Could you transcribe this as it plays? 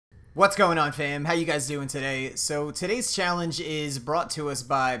What's going on, fam? How you guys doing today? So today's challenge is brought to us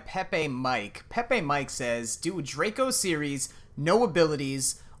by Pepe Mike. Pepe Mike says, do a Draco series, no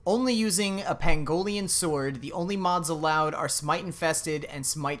abilities, only using a Pangolin sword. The only mods allowed are Smite Infested and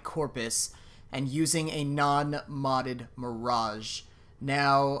Smite Corpus, and using a non-modded Mirage.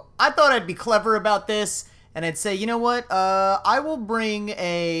 Now, I thought I'd be clever about this, and I'd say, you know what? I will bring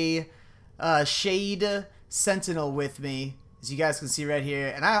a Shade Sentinel with me. As you guys can see right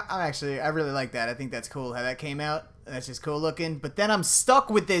here, and I really like that. I think that's cool how that came out. That's just cool looking. But then I'm stuck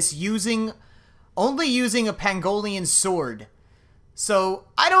with this only using a Pangolin sword. So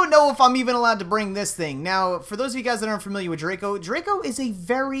I don't know if I'm even allowed to bring this thing. Now, for those of you guys that aren't familiar with Draco, Draco is a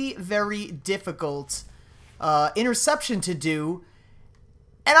very, very difficult interception to do.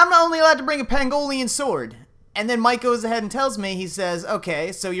 And I'm not only allowed to bring a Pangolin sword. And then Mike goes ahead and tells me, he says,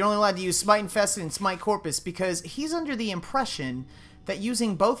 okay, so you're only allowed to use Smite Infested and Smite Corpus because he's under the impression that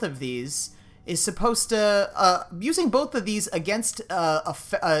using both of these is supposed to, using both of these against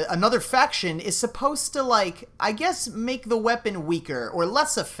another faction is supposed to, like, I guess make the weapon weaker or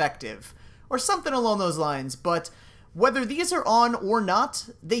less effective or something along those lines. But whether these are on or not,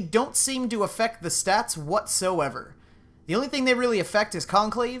 they don't seem to affect the stats whatsoever. The only thing they really affect is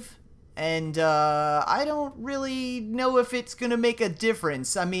Conclave. And, I don't really know if it's gonna make a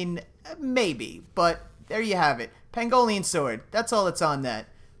difference. I mean, maybe, but there you have it. Pangolin sword. That's all that's on that.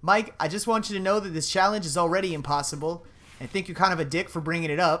 Mike, I just want you to know that this challenge is already impossible. I think you're kind of a dick for bringing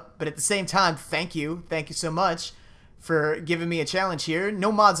it up, but at the same time, thank you. Thank you so much for giving me a challenge here.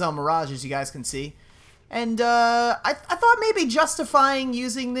 No mods on Mirage, as you guys can see. And, I thought maybe justifying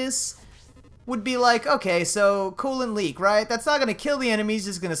using this would be like, okay, so cool and leak, right? That's not going to kill the enemies,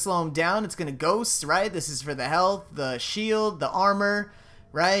 just going to slow them down. It's going to ghost, right? This is for the health, the shield, the armor,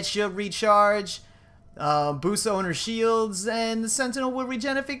 right? Shield recharge, boost owner shields, and the Sentinel will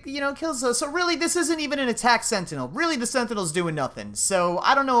regen if it, kills us. So really, this isn't even an attack Sentinel. Really, the Sentinel's doing nothing. So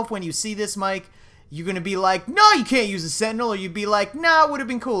I don't know if when you see this, Mike, you're going to be like, no, you can't use a Sentinel, or you'd be like, nah, it would have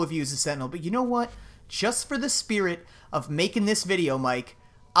been cool if you used a Sentinel. But you know what? Just for the spirit of making this video, Mike,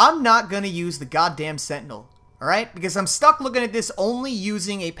 I'm not going to use the goddamn Sentinel, alright? Because I'm stuck looking at this only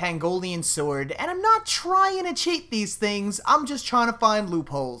using a Pangolin sword, and I'm not trying to cheat these things, I'm just trying to find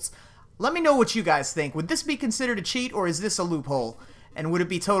loopholes. Let me know what you guys think. Would this be considered a cheat, or is this a loophole? And would it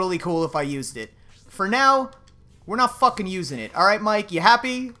be totally cool if I used it? For now, we're not fucking using it. Alright, Mike, you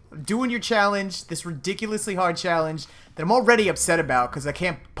happy? I'm doing your challenge, this ridiculously hard challenge that I'm already upset about, because I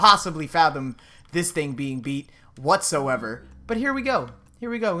can't possibly fathom this thing being beat whatsoever. But here we go. Here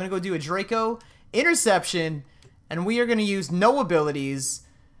we go. We're going to go do a Draco interception, and we are going to use no abilities,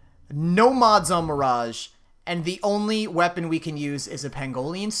 no mods on Mirage, and the only weapon we can use is a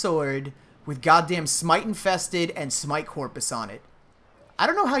Pangolin sword with goddamn Smite Infested and Smite Corpus on it. I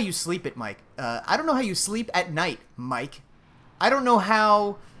don't know how you sleep at Mike. I don't know how you sleep at night, Mike. I don't know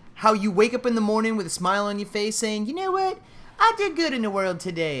how you wake up in the morning with a smile on your face saying, you know what? I did good in the world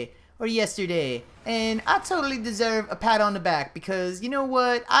today. Or yesterday, and I totally deserve a pat on the back because, you know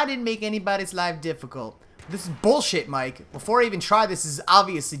what, I didn't make anybody's life difficult. This is bullshit, Mike. Before I even try this is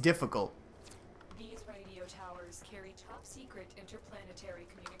obviously difficult. These radio towers carry top secret interplanetary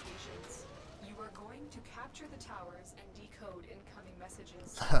communications. You are going to capture the towers and decode incoming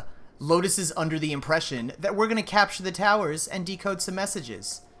messages. Lotus is under the impression that we're going to capture the towers and decode some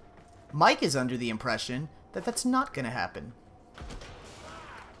messages. Mike is under the impression that that's not going to happen.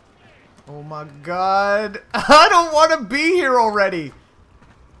 Oh my god. I don't want to be here already.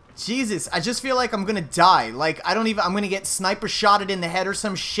 Jesus, I just feel like I'm gonna die. Like, I'm gonna get sniper shotted in the head or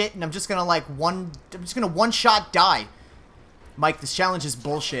some shit, and I'm just gonna one-shot die. Mike, this challenge is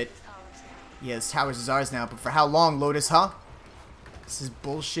bullshit. Yeah, this tower's is ours now, but for how long, Lotus, huh? This is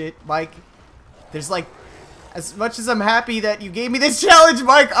bullshit, Mike. There's like, as much as I'm happy that you gave me this challenge,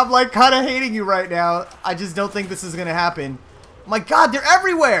 Mike, I'm like kinda hating you right now. I just don't think this is gonna happen. Oh my god, they're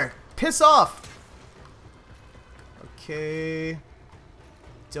everywhere! Piss off! Okay.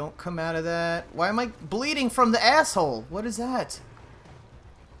 Don't come out of that. Why am I bleeding from the asshole? What is that?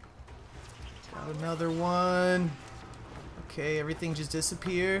 Got another one. Okay, everything just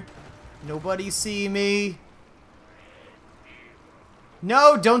disappear. Nobody see me.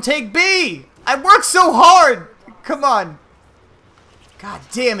 No, don't take B! I worked so hard! Come on. God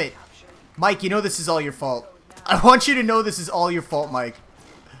damn it. Mike, you know this is all your fault. I want you to know this is all your fault, Mike.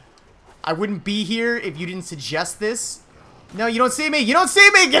 I wouldn't be here if you didn't suggest this. No, you don't see me! You don't see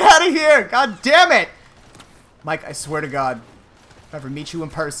me! Get out of here! God damn it! Mike, I swear to God, if I ever meet you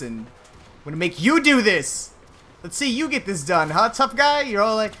in person, I'm gonna make you do this! Let's see you get this done, huh, tough guy? You're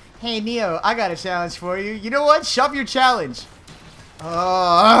all like, hey, Neo, I got a challenge for you. You know what? Shove your challenge.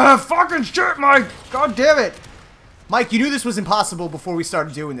 Fucking shit, Mike! God damn it! Mike, you knew this was impossible before we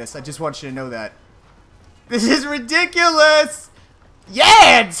started doing this. I just want you to know that. This is ridiculous!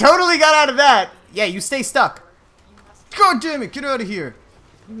 Yeah! Totally got out of that! Yeah, you stay stuck. God damn it, get out of here.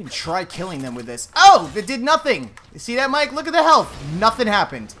 Don't even try killing them with this. Oh! That did nothing! You see that, Mike? Look at the health. Nothing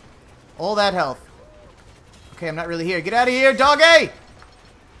happened. All that health. Okay, I'm not really here. Get out of here, doggy!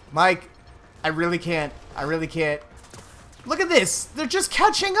 Mike, I really can't. I really can't. Look at this. They're just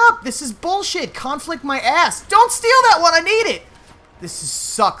catching up. This is bullshit. Conflict my ass. Don't steal that one. I need it.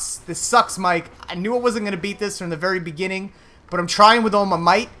 Sucks. This sucks, Mike. I knew I wasn't going to beat this from the very beginning, but I'm trying with all my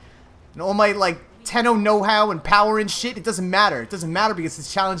might and all my, like, Tenno know-how and power and shit. It doesn't matter. It doesn't matter because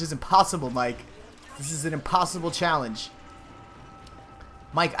this challenge is impossible, Mike. This is an impossible challenge.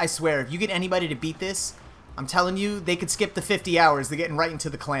 Mike, I swear, if you get anybody to beat this, I'm telling you, they could skip the 50 hours. They're getting right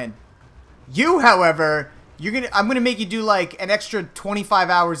into the clan. You, however... I'm gonna make you do like an extra 25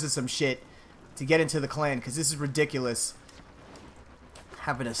 hours of some shit to get into the clan because this is ridiculous.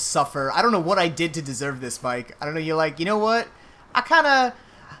 Having to suffer. I don't know what I did to deserve this, Mike. I don't know. You're like, you know what? I kind of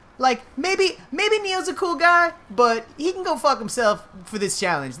like maybe Neo's a cool guy, but he can go fuck himself for this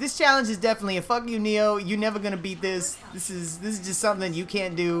challenge. This challenge is definitely a fuck you, Neo. You're never gonna beat this. This is just something you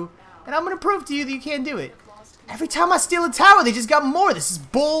can't do, and I'm gonna prove to you that you can't do it. Every time I steal a tower, they just got more. This is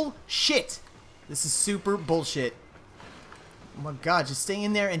bullshit. This is super bullshit. Oh my god, just stay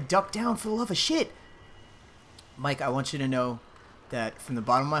in there and duck down for the love of shit. Mike, I want you to know that from the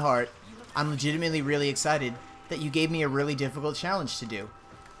bottom of my heart, I'm legitimately really excited that you gave me a really difficult challenge to do.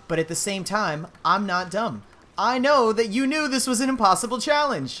 But at the same time, I'm not dumb. I know that you knew this was an impossible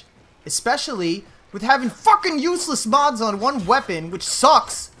challenge. Especially with having fucking useless mods on one weapon, which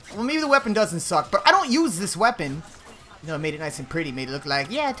sucks. Well, maybe the weapon doesn't suck, but I don't use this weapon. You know, I made it nice and pretty, made it look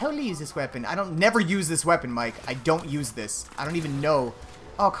like, yeah, I totally use this weapon. I don't never use this weapon, Mike. I don't use this. I don't even know.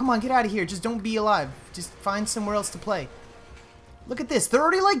 Oh, come on, get out of here. Just don't be alive. Just find somewhere else to play. Look at this. They're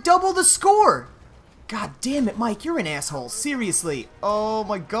already like double the score. God damn it, Mike. You're an asshole. Seriously. Oh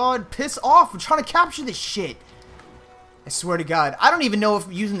my god. Piss off. I'm trying to capture this shit. I swear to God. I don't even know if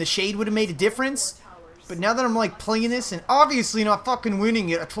using the shade would have made a difference. But now that I'm like playing this and obviously not fucking winning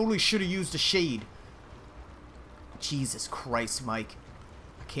it, I totally should have used a shade. Jesus Christ, Mike.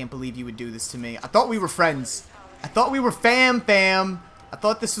 I can't believe you would do this to me. I thought we were friends. I thought we were fam. I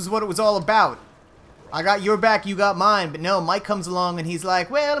thought this was what it was all about. I got your back, you got mine. But no, Mike comes along and he's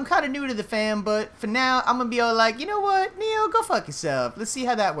like, well, I'm kind of new to the fam, but for now, I'm going to be all like, you know what, Neo, go fuck yourself. Let's see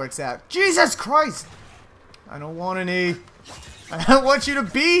how that works out. Jesus Christ. I don't want any. I don't want you to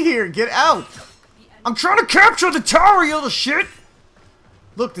be here. Get out. I'm trying to capture the tower, you little shit.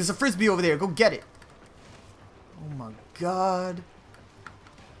 Look, there's a frisbee over there. Go get it. Oh my god.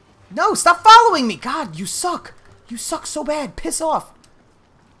 No, stop following me. God, you suck. You suck so bad. Piss off.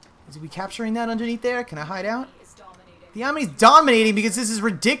 Is we capturing that underneath there? Can I hide out? The enemy's dominating because this is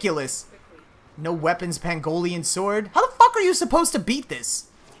ridiculous. No weapons, Pangolin sword. How the fuck are you supposed to beat this?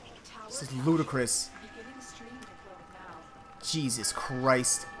 This is ludicrous. Jesus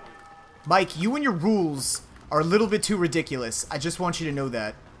Christ. Mike, you and your rules are a little bit too ridiculous. I just want you to know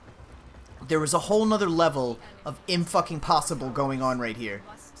that. There was a whole nother level of imfucking-possible going on right here.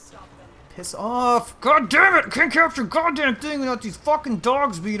 Piss off! God damn it! I can't capture a goddamn thing without these fucking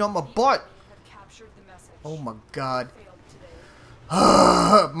dogs being on my butt! Oh my god.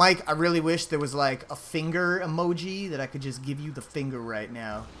 Mike, I really wish there was like a finger emoji that I could just give you the finger right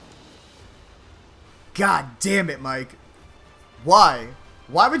now. God damn it, Mike. Why?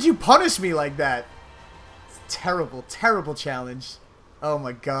 Why would you punish me like that? It's a terrible, terrible challenge. Oh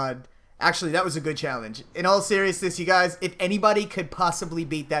my god. Actually, that was a good challenge. In all seriousness, you guys, if anybody could possibly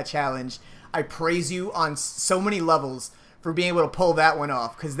beat that challenge, I praise you on so many levels for being able to pull that one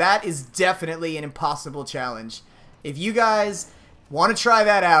off, because that is definitely an impossible challenge. If you guys want to try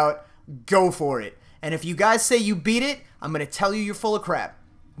that out, go for it. And if you guys say you beat it, I'm going to tell you you're full of crap.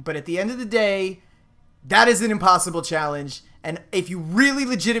 But at the end of the day, that is an impossible challenge. And if you really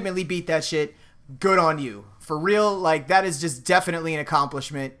legitimately beat that shit, good on you. For real, like, that is just definitely an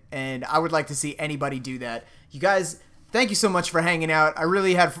accomplishment, and I would like to see anybody do that. You guys, thank you so much for hanging out. I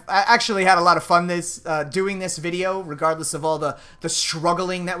actually had a lot of fun doing this video, regardless of all the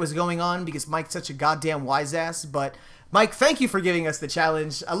struggling that was going on, because Mike's such a goddamn wise ass. But Mike, thank you for giving us the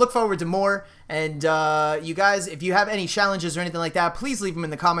challenge. I look forward to more, and you guys, if you have any challenges or anything like that, please leave them in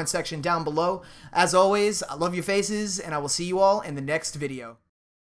the comment section down below. As always, I love your faces, and I will see you all in the next video.